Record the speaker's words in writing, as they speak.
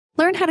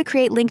Learn how to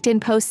create LinkedIn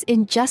posts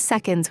in just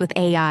seconds with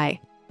AI.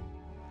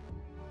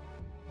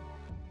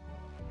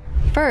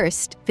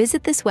 First,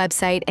 visit this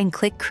website and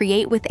click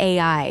Create with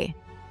AI.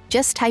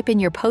 Just type in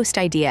your post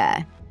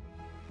idea,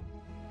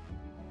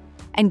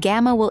 and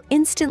Gamma will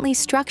instantly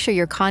structure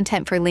your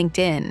content for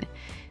LinkedIn.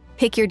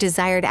 Pick your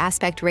desired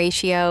aspect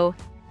ratio.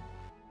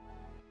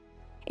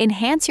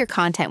 Enhance your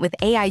content with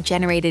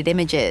AI-generated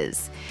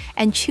images,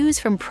 and choose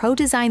from pro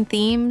design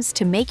themes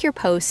to make your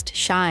post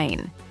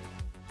shine.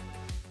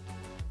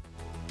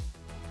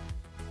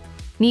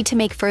 Need to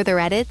make further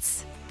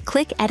edits?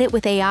 Click Edit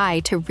with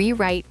AI to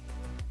rewrite,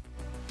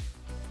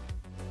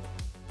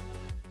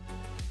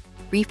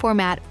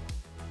 reformat,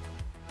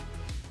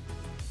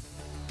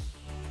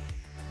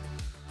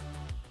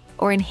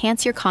 or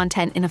enhance your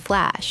content in a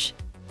flash.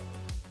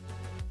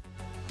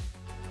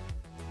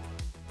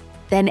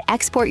 Then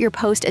export your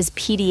post as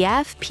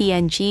PDF,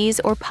 PNGs,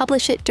 or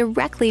publish it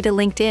directly to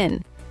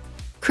LinkedIn.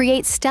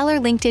 Create stellar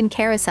LinkedIn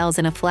carousels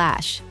in a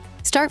flash.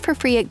 Start for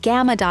free at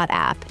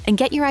gamma.app and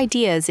get your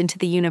ideas into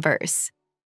the universe.